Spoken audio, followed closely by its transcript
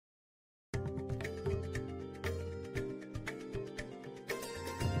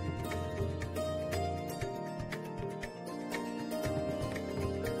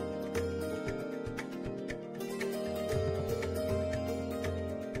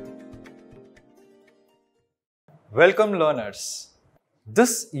Welcome learners.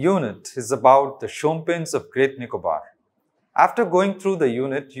 This unit is about the Shompens of Great Nicobar. After going through the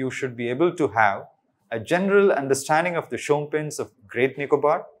unit, you should be able to have a general understanding of the Shompens of Great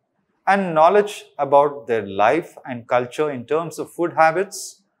Nicobar and knowledge about their life and culture in terms of food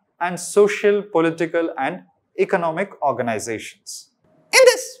habits and social, political and economic organizations. In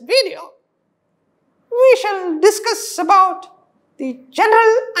this video, we shall discuss about the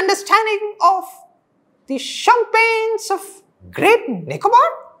general understanding of the Shompens of Great Nicobar.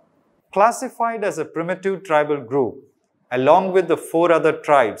 Classified as a primitive tribal group, along with the 4 other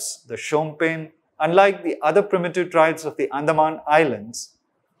tribes, the Shompen, unlike the other primitive tribes of the Andaman Islands,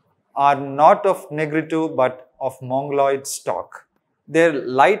 are not of Negrito but of Mongoloid stock. Their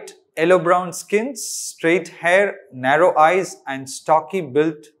light yellow-brown skins, straight hair, narrow eyes and stocky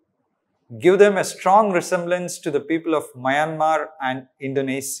build give them a strong resemblance to the people of Myanmar and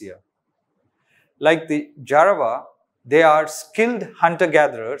Indonesia. Like the Jarawa, they are skilled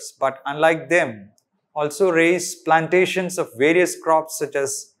hunter-gatherers, but unlike them, also raise plantations of various crops such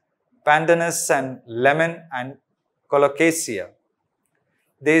as pandanus and lemon and colocasia.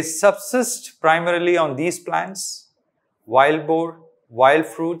 They subsist primarily on these plants, wild boar, wild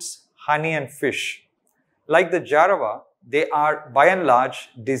fruits, honey and fish. Like the Jarawa, they are by and large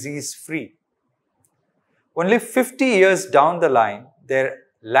disease-free. Only 50 years down the line, their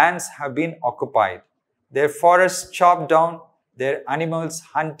lands have been occupied, their forests chopped down, their animals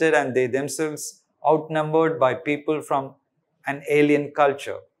hunted and they themselves outnumbered by people from an alien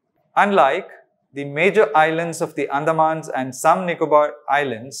culture. Unlike the major islands of the Andamans and some Nicobar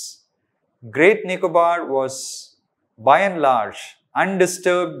Islands, Great Nicobar was by and large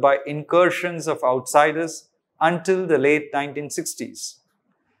undisturbed by incursions of outsiders until the late 1960s.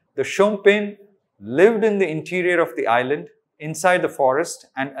 The Shompen lived in the interior of the island, inside the forest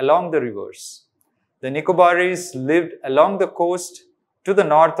and along the rivers. The Nicobaris lived along the coast to the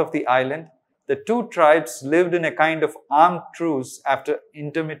north of the island. The 2 tribes lived in a kind of armed truce after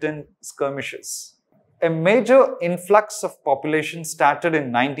intermittent skirmishes. A major influx of population started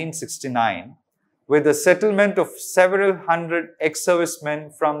in 1969 with the settlement of several hundred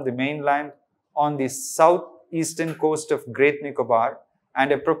ex-servicemen from the mainland on the southeastern coast of Great Nicobar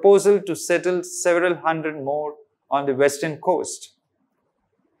and a proposal to settle several hundred more on the western coast.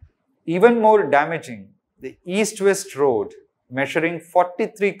 Even more damaging, the east-west road, measuring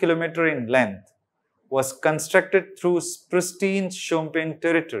 43 km in length, was constructed through pristine Shompen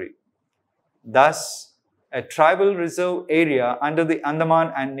territory. Thus, a tribal reserve area under the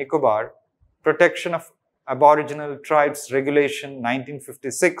Andaman and Nicobar Protection of Aboriginal Tribes Regulation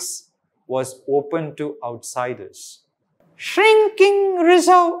 1956 was open to outsiders. Shrinking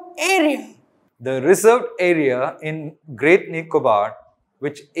reserve area. The reserved area in Great Nicobar,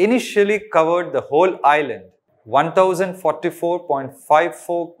 which initially covered the whole island,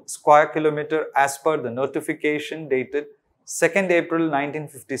 1044.54 square kilometer as per the notification dated 2nd April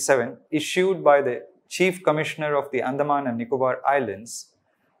 1957 issued by the Chief Commissioner of the Andaman and Nicobar Islands,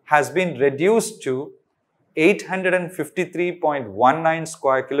 has been reduced to 853.19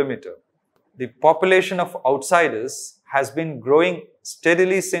 square kilometer. The population of outsiders has been growing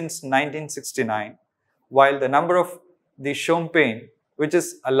steadily since 1969, while the number of the Shompen, which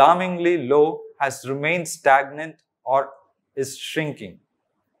is alarmingly low, has remained stagnant or is shrinking.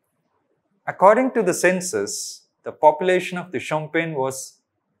 According to the census, the population of the Shompen was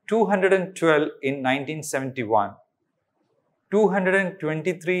 212 in 1971,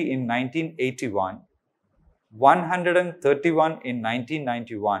 223 in 1981, 131 in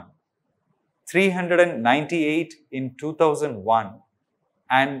 1991, 398 in 2001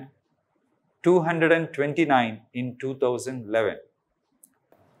 and 229 in 2011.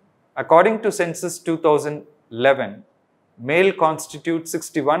 According to Census 2011, male constitutes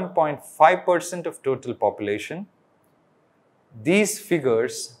 61.5% of total population. These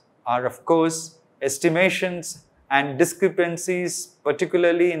figures are of course estimations and discrepancies,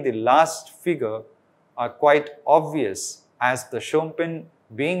 particularly in the last figure, are quite obvious as the Shompen,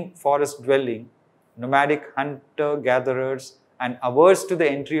 being forest-dwelling, nomadic hunter-gatherers and averse to the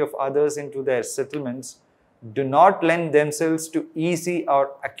entry of others into their settlements, do not lend themselves to easy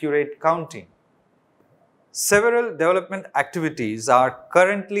or accurate counting. Several development activities are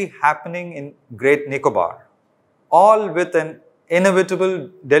currently happening in Great Nicobar, all with an inevitable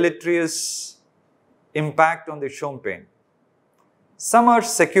deleterious impact on the Shompen. Some are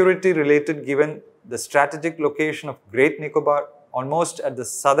security related given the strategic location of Great Nicobar almost at the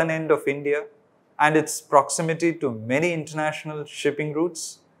southern end of India and its proximity to many international shipping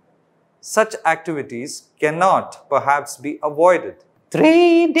routes. Such activities cannot perhaps be avoided.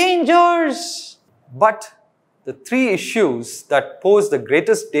 3 dangers. But The three issues that pose the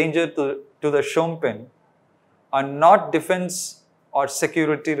greatest danger to the Shompen are not defense or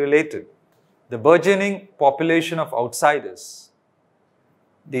security related. The burgeoning population of outsiders,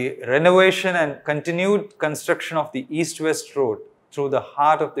 the renovation and continued construction of the east-west road through the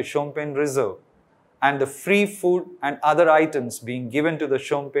heart of the Shompen Reserve, and the free food and other items being given to the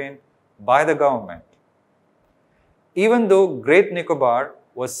Shompen by the government. Even though Great Nicobar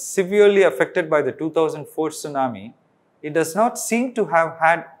was severely affected by the 2004 tsunami, it does not seem to have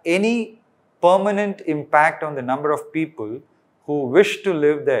had any permanent impact on the number of people who wish to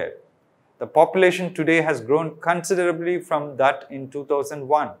live there. The population today has grown considerably from that in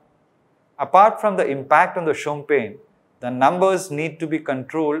 2001. Apart from the impact on the Shompen, the numbers need to be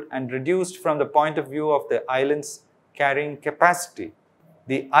controlled and reduced from the point of view of the island's carrying capacity.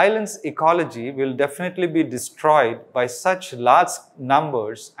 The island's ecology will definitely be destroyed by such large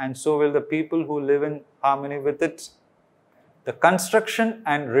numbers, and so will the people who live in harmony with it. The construction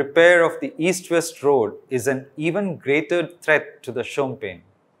and repair of the east-west road is an even greater threat to the Shompen.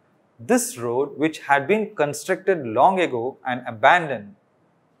 This road, which had been constructed long ago and abandoned,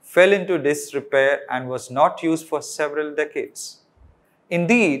 fell into disrepair and was not used for several decades.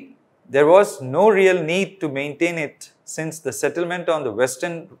 Indeed, there was no real need to maintain it since the settlement on the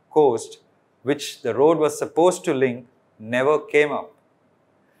western coast, which the road was supposed to link, never came up.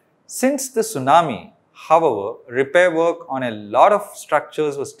 Since the tsunami, however, repair work on a lot of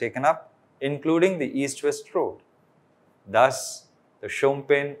structures was taken up, including the east-west road. Thus, the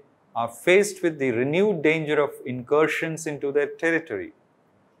Shompen are faced with the renewed danger of incursions into their territory.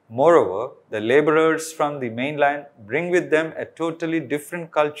 Moreover, the laborers from the mainland bring with them a totally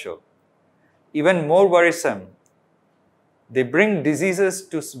different culture. Even more worrisome, they bring diseases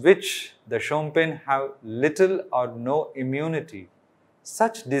to which the Shompen have little or no immunity.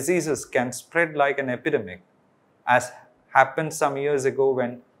 Such diseases can spread like an epidemic, as happened some years ago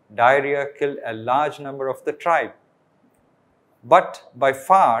when diarrhea killed a large number of the tribe. But by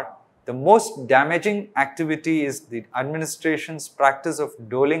far, the most damaging activity is the administration's practice of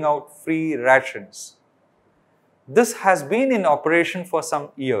doling out free rations. This has been in operation for some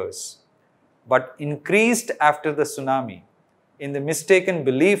years, but increased after the tsunami, in the mistaken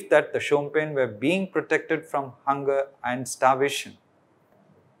belief that the Shompen were being protected from hunger and starvation.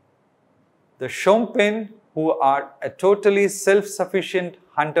 The Shompen, who are a totally self-sufficient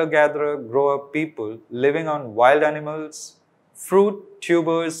hunter-gatherer-grower people living on wild animals, fruit,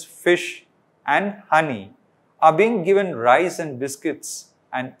 tubers, fish, and honey, are being given rice and biscuits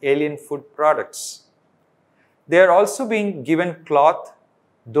and alien food products. They are also being given cloth,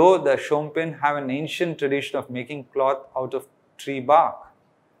 though the Shompen have an ancient tradition of making cloth out of tree bark,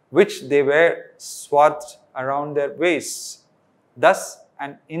 which they wear swathed around their waists. Thus,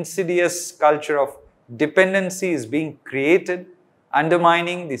 an insidious culture of dependency is being created,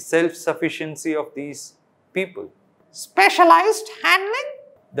 undermining the self-sufficiency of these people. Specialized handling?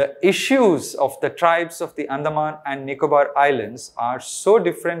 The issues of the tribes of the Andaman and Nicobar Islands are so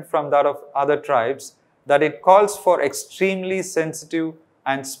different from that of other tribes that it calls for extremely sensitive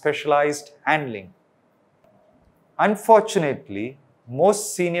and specialized handling. Unfortunately,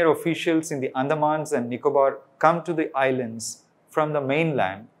 most senior officials in the Andamans and Nicobar come to the islands from the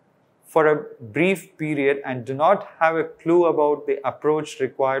mainland for a brief period and do not have a clue about the approach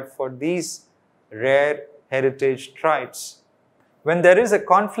required for these rare heritage tribes. When there is a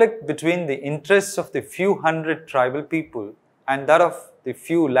conflict between the interests of the few hundred tribal people and that of the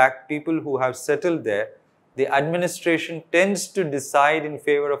few lakh people who have settled there, the administration tends to decide in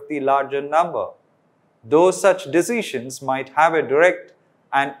favor of the larger number. Though such decisions might have a direct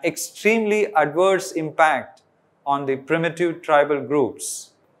and extremely adverse impact on the primitive tribal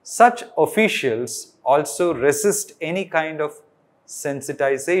groups, such officials also resist any kind of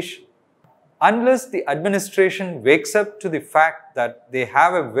sensitization. Unless the administration wakes up to the fact that they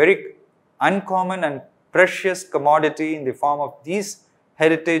have a very uncommon and precious commodity in the form of these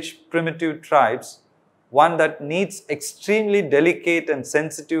heritage primitive tribes, one that needs extremely delicate and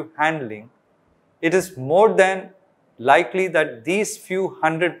sensitive handling, it is more than likely that these few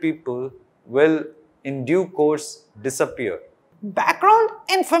hundred people will in due course disappear. Background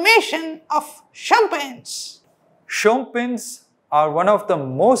information of Shompens. Shompens are one of the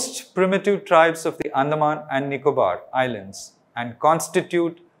most primitive tribes of the Andaman and Nicobar Islands and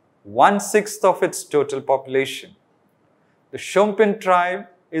constitute 1/6 of its total population. The Shompen tribe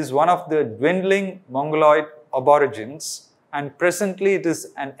is one of the dwindling Mongoloid aborigines, and presently it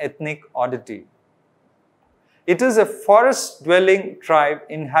is an ethnic oddity. It is a forest-dwelling tribe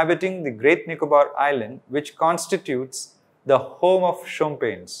inhabiting the Great Nicobar Island, which constitutes the home of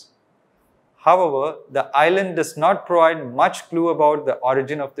Shompens. However, the island does not provide much clue about the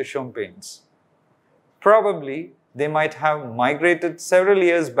origin of the Shompens. Probably, they might have migrated several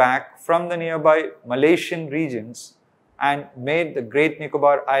years back from the nearby Malaysian regions and made the Great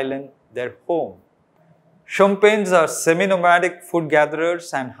Nicobar Island their home. Shompens are semi-nomadic food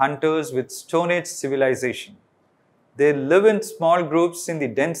gatherers and hunters with Stone Age civilization. They live in small groups in the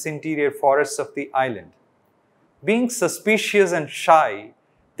dense interior forests of the island. Being suspicious and shy,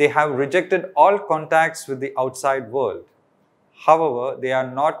 they have rejected all contacts with the outside world. However, they are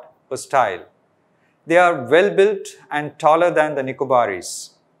not hostile. They are well built and taller than the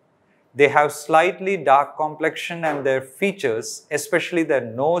Nicobaris. They have slightly dark complexion and their features, especially their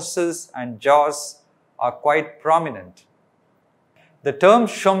noses and jaws, are quite prominent. The term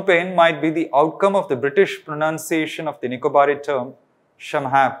Shompen might be the outcome of the British pronunciation of the Nicobari term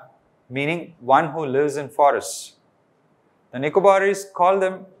Shamhap, meaning one who lives in forests. The Nicobaris call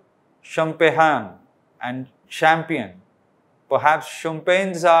them Shompehan and Champion. Perhaps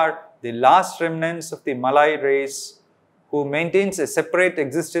Shompens are the last remnants of the Malay race who maintains a separate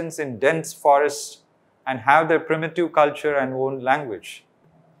existence in dense forests and have their primitive culture and own language.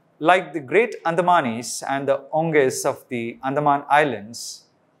 Like the great Andamanis and the Onges of the Andaman Islands,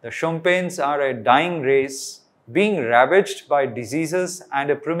 the Shompens are a dying race being ravaged by diseases and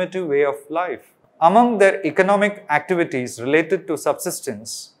a primitive way of life. Among their economic activities related to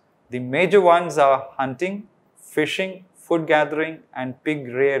subsistence, the major ones are hunting, fishing, food gathering, and pig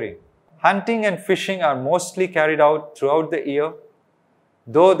rearing. Hunting and fishing are mostly carried out throughout the year,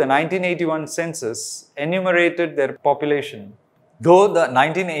 though the 1981 census enumerated their population. The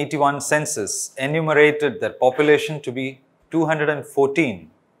 1981 census enumerated their population to be 214.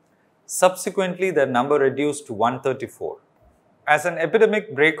 Subsequently, their number reduced to 134. As an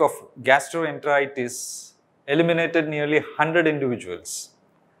epidemic break of gastroenteritis eliminated nearly 100 individuals.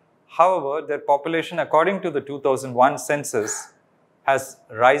 However, their population, according to the 2001 census, has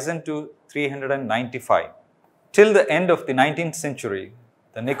risen to 395. Till the end of the 19th century,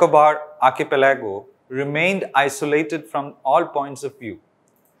 the Nicobar archipelago remained isolated from all points of view.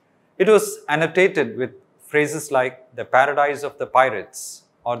 It was annotated with phrases like the paradise of the pirates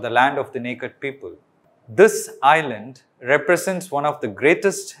or the land of the naked people. This island represents one of the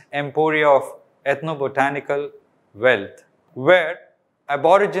greatest emporia of ethnobotanical wealth, where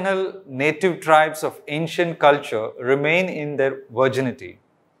aboriginal native tribes of ancient culture remain in their virginity.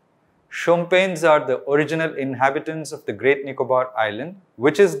 Shompens are the original inhabitants of the Great Nicobar Island,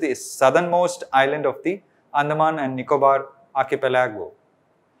 which is the southernmost island of the Andaman and Nicobar archipelago.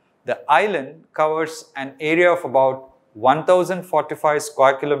 The island covers an area of about 1045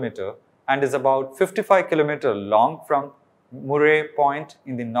 square kilometer and is about 55 kilometers long from Murray Point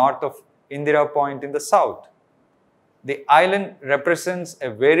in the north of Indira Point in the south. The island represents a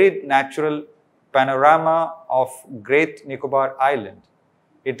varied natural panorama of Great Nicobar Island.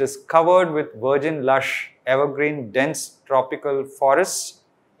 It is covered with virgin, lush, evergreen, dense tropical forests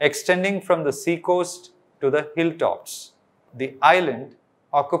extending from the seacoast to the hilltops. The island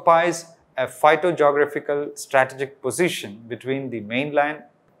occupies a phytogeographical strategic position between the mainland,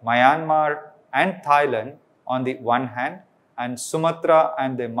 Myanmar and Thailand on the one hand and Sumatra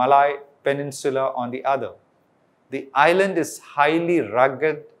and the Malay Peninsula on the other. The island is highly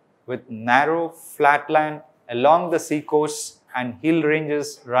rugged with narrow flatland along the seacoast and hill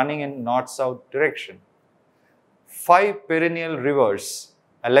ranges running in north-south direction. 5 perennial rivers,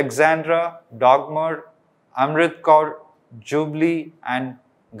 Alexandra, Dogmer, Amrit Kaur, Jubilee and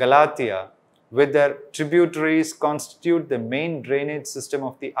Galatia, with their tributaries constitute the main drainage system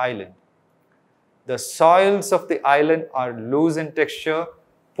of the island. The soils of the island are loose in texture,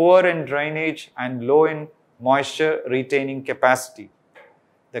 poor in drainage and low in moisture retaining capacity.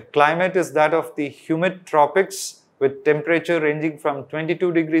 The climate is that of the humid tropics with temperature ranging from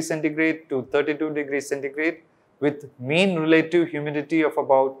 22 degrees centigrade to 32 degrees centigrade with mean relative humidity of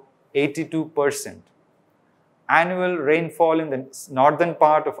about 82%. Annual rainfall in the northern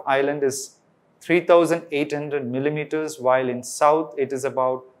part of island is 3,800 millimeters, while in south it is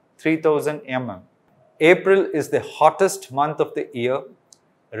about 3,000 mm. April is the hottest month of the year.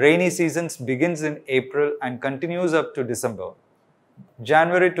 Rainy seasons begins in April and continues up to December.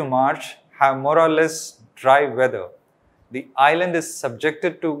 January to March have more or less dry weather. The island is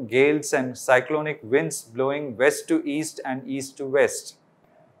subjected to gales and cyclonic winds blowing west to east and east to west.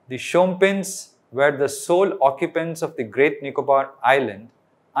 The Shompens were the sole occupants of the Great Nicobar Island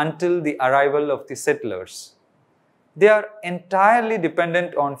until the arrival of the settlers. They are entirely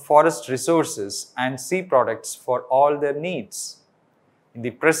dependent on forest resources and sea products for all their needs. In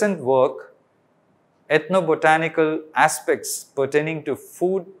the present work, ethnobotanical aspects pertaining to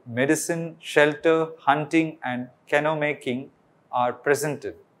food, medicine, shelter, hunting, and canoe making are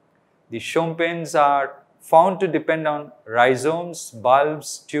presented. The Shompens are found to depend on rhizomes,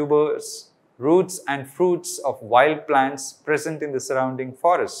 bulbs, tubers, roots, and fruits of wild plants present in the surrounding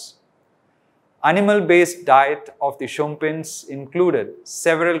forests. Animal-based diet of the Shompens included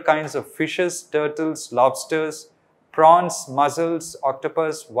several kinds of fishes, turtles, lobsters, prawns, mussels,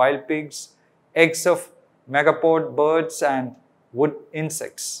 octopus, wild pigs, eggs of megapod birds, and wood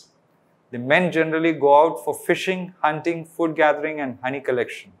insects. The men generally go out for fishing, hunting, food gathering, and honey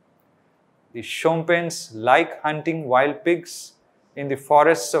collection. The Shompens like hunting wild pigs in the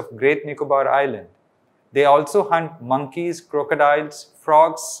forests of Great Nicobar Island. They also hunt monkeys, crocodiles,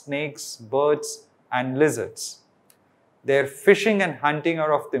 frogs, snakes, birds, and lizards. Their fishing and hunting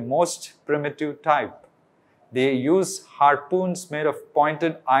are of the most primitive type. They use harpoons made of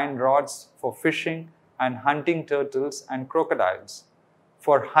pointed iron rods for fishing and hunting turtles and crocodiles.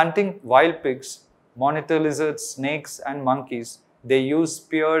 For hunting wild pigs, monitor lizards, snakes, and monkeys, they use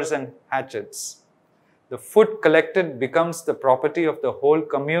spears and hatchets. The food collected becomes the property of the whole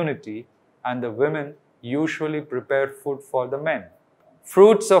community, and the women usually prepare food for the men.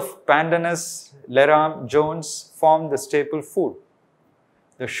 Fruits of pandanus, leram, jones form the staple food.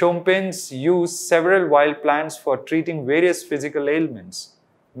 The Shompens use several wild plants for treating various physical ailments.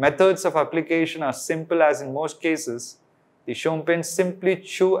 Methods of application are simple, as in most cases, the Shompens simply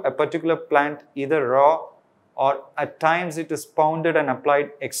chew a particular plant either raw or at times it is pounded and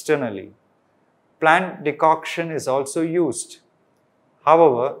applied externally. Plant decoction is also used.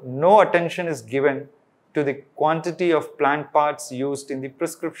 However, no attention is given to the quantity of plant parts used in the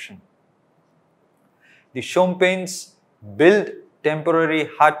prescription. The Shompens build temporary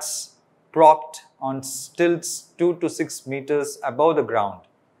huts propped on stilts 2 to 6 meters above the ground.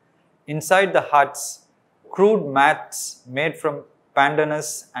 Inside the huts, crude mats made from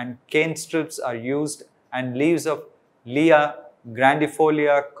pandanus and cane strips are used, and leaves of Lea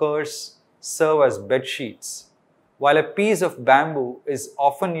grandifolia curls serve as bed sheets, while a piece of bamboo is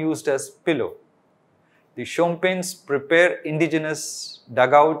often used as pillow. The Shompens prepare indigenous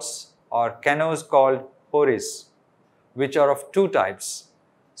dugouts or canoes called horis, which are of two types.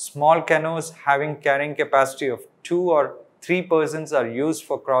 Small canoes having carrying capacity of 2 or 3 persons are used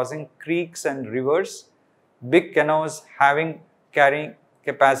for crossing creeks and rivers. Big canoes having carrying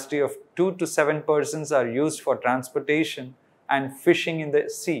capacity of 2 to 7 persons are used for transportation and fishing in the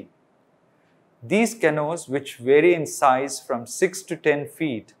sea. These canoes, which vary in size from 6 to 10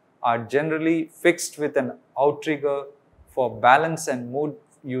 feet, are generally fixed with an outrigger for balance and move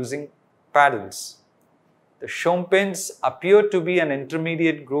using paddles. The Shompens appear to be an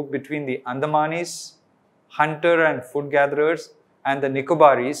intermediate group between the Andamanis, hunter and food gatherers, and the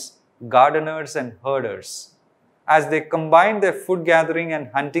Nicobaris, gardeners and herders, as they combine their food gathering and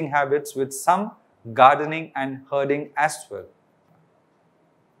hunting habits with some gardening and herding as well.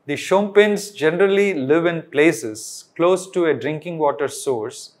 The Shompens generally live in places close to a drinking water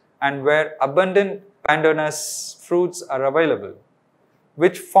source and where abundant pandanus fruits are available,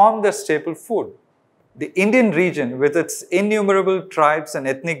 which form their staple food. The Indian region, with its innumerable tribes and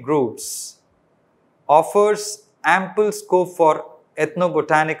ethnic groups, offers ample scope for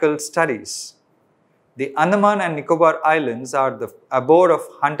ethnobotanical studies. The Andaman and Nicobar Islands are the abode of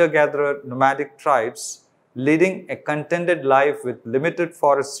hunter-gatherer nomadic tribes leading a contented life with limited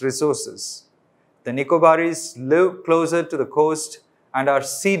forest resources. The Nicobaris live closer to the coast and are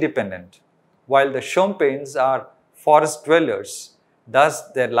sea-dependent, while the Shompens are forest dwellers.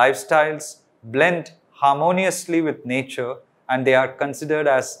 Thus, their lifestyles blend harmoniously with nature and they are considered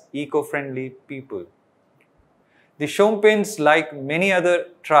as eco-friendly people. The Shompens, like many other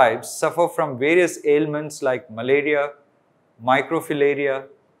tribes, suffer from various ailments like malaria, microfilaria,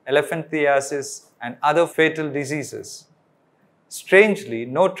 elephantiasis, and other fatal diseases. Strangely,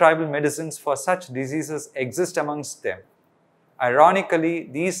 no tribal medicines for such diseases exist amongst them. Ironically,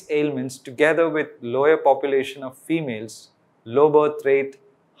 these ailments, together with lower population of females, low birth rate,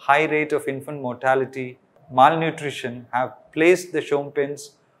 high rate of infant mortality, malnutrition, have placed the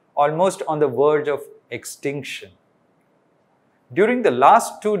Shompens almost on the verge of extinction. During the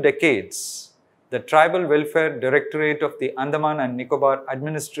last 2 decades, the Tribal Welfare Directorate of the Andaman and Nicobar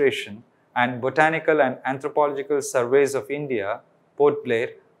Administration and Botanical and Anthropological Surveys of India, Port Blair,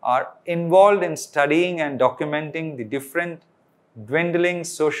 are involved in studying and documenting the different dwindling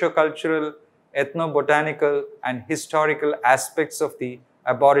socio-cultural, ethnobotanical and historical aspects of the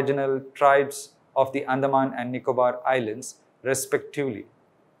aboriginal tribes of the Andaman and Nicobar Islands, respectively.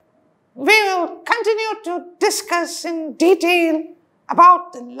 We will continue to discuss in detail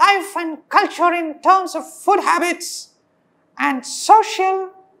about the life and culture in terms of food habits and social,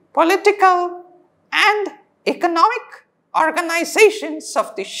 political, and economic organizations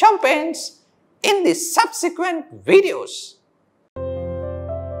of the Shompens in the subsequent videos.